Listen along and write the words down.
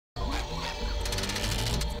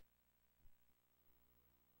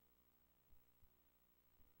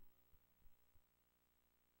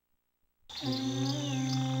Hi,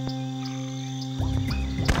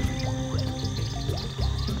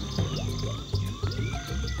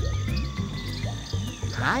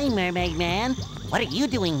 Mermaid Man. What are you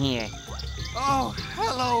doing here? Oh,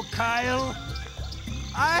 hello, Kyle.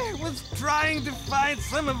 I was trying to find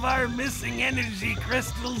some of our missing energy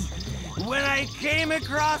crystals when I came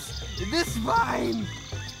across this vine.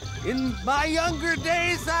 In my younger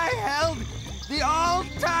days, I held the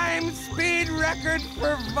all-time speed record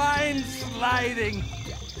for vine sliding.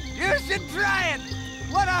 You should try it.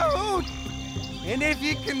 What a hoot! And if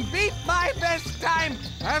you can beat my best time,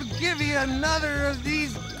 I'll give you another of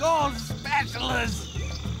these gold spatulas.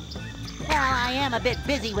 Well, I am a bit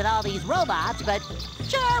busy with all these robots, but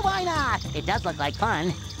sure, why not? It does look like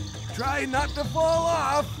fun. Try not to fall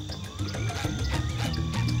off.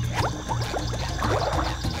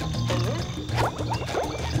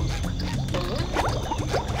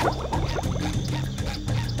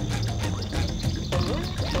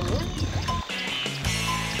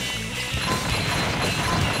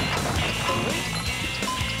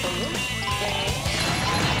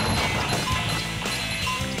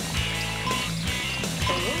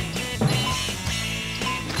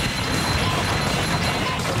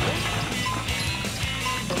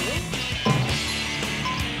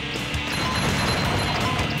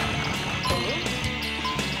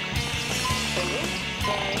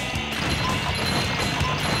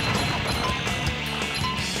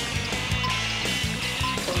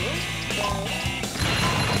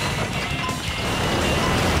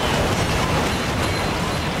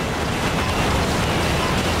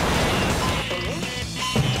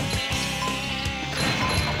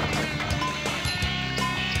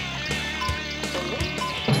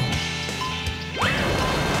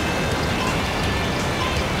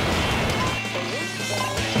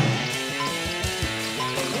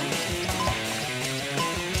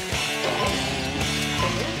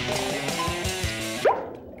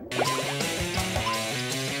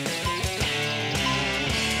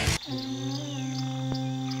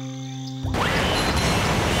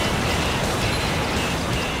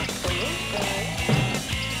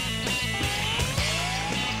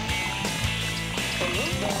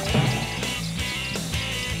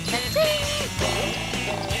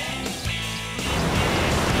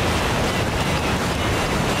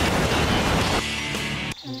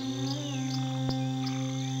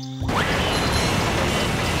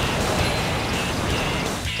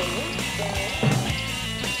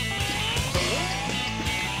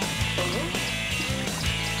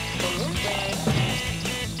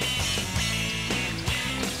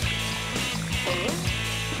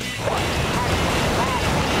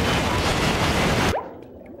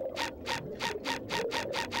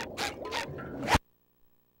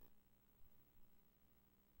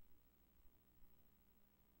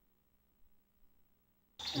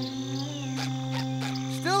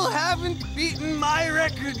 Still haven't beaten my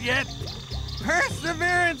record yet.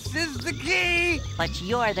 Perseverance is the key. But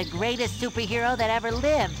you're the greatest superhero that ever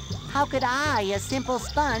lived. How could I, a simple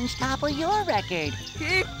sponge, topple your record?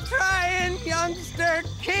 Keep trying, youngster.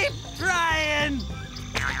 Keep trying.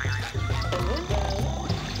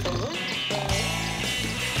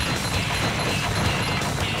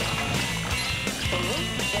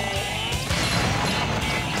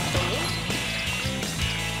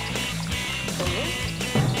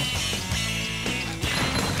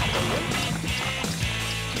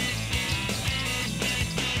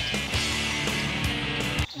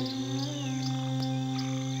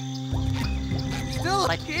 Still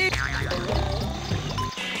keep.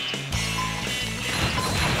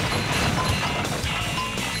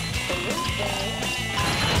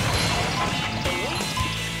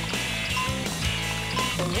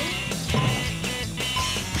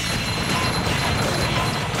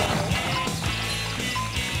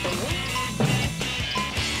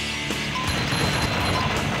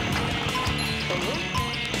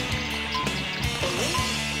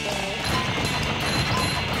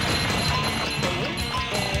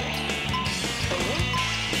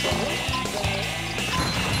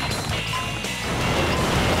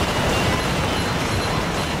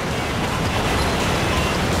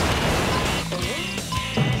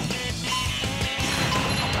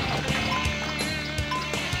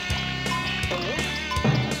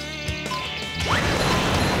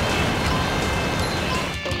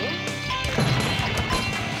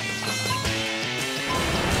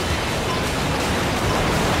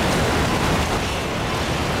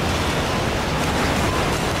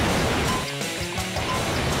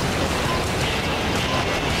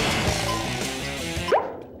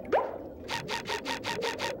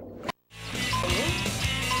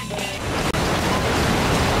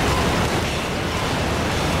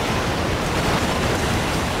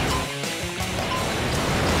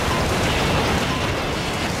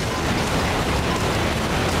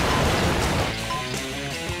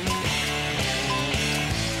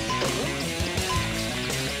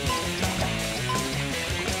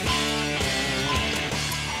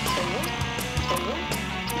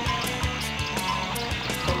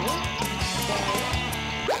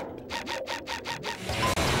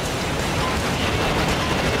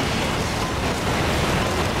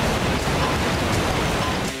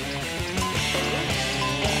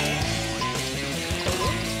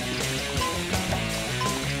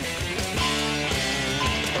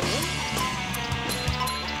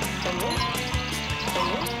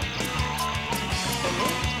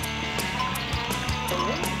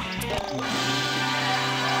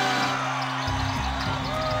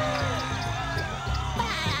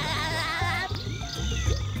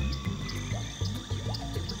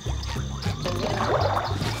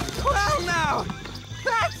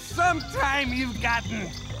 forgotten.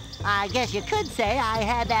 I guess you could say I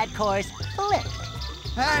had that course flipped.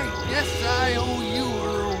 I guess I owe you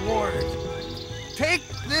a reward. Take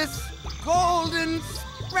this golden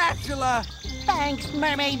spatula. Thanks,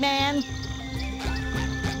 Mermaid Man.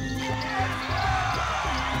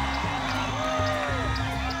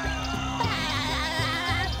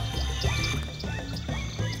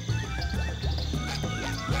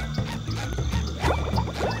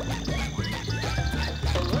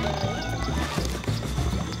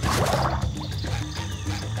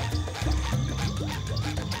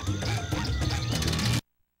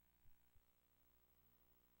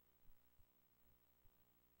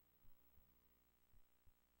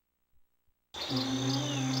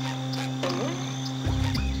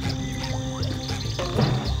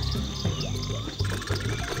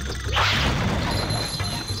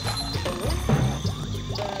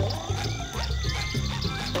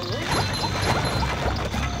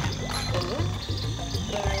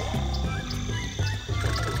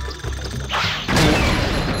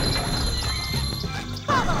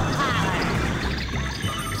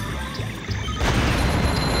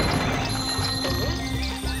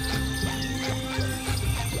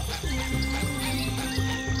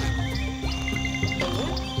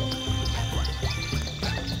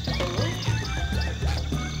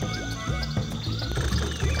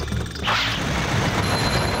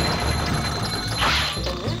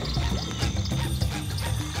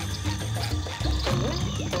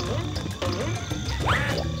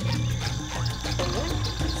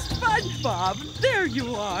 Bob, there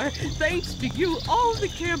you are. Thanks to you, all the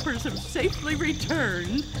campers have safely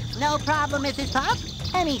returned. No problem, Mrs.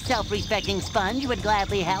 Puff. Any self-respecting sponge would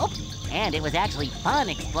gladly help. And it was actually fun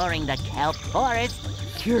exploring the kelp forest.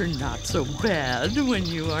 You're not so bad when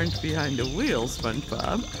you aren't behind a wheel,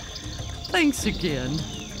 SpongeBob. Thanks again.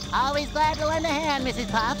 Always glad to lend a hand,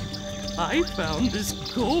 Mrs. Puff. I found this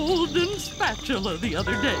golden spatula the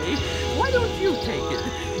other day. Why don't you take it?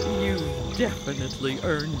 You definitely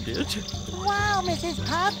earned it. Wow, Mrs.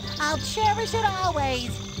 Puff. I'll cherish it always.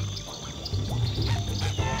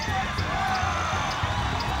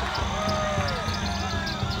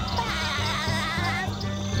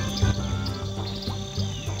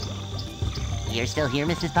 You're still here,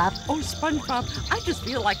 Mrs. Puff? Oh, SpongeBob, I just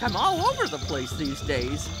feel like I'm all over the place these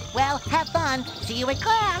days. Well, have fun. See you at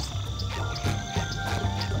class.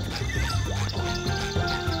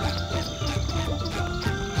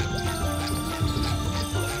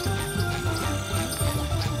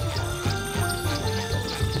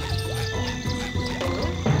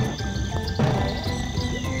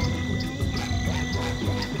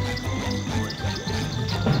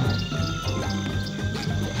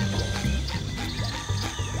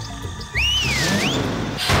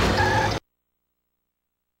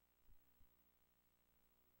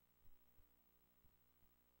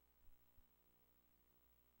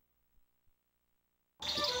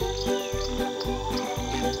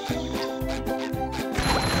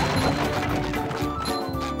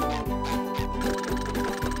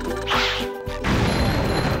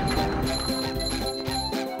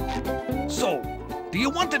 Do you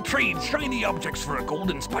want to trade shiny objects for a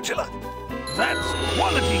golden spatula? That's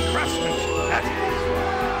quality craftsmanship, that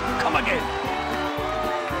is. Come again.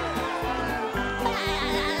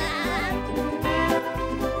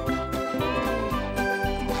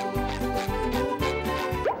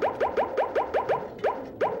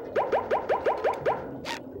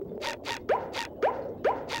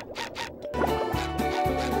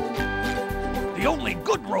 The only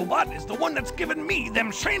good robot is the one that's given me them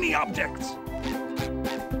shiny objects.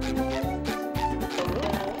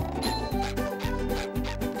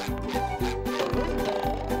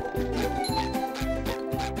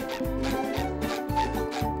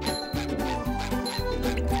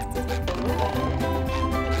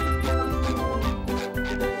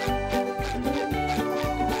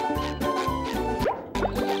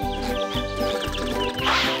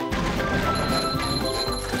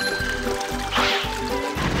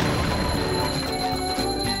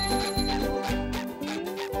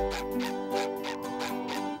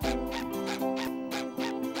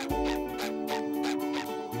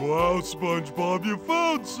 Wow, SpongeBob, you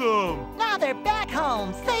found some! Now they're back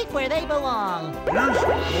home, safe where they belong. Here's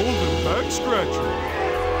your golden back scratcher.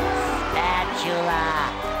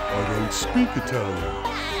 Spatula. I don't speak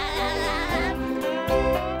Italian.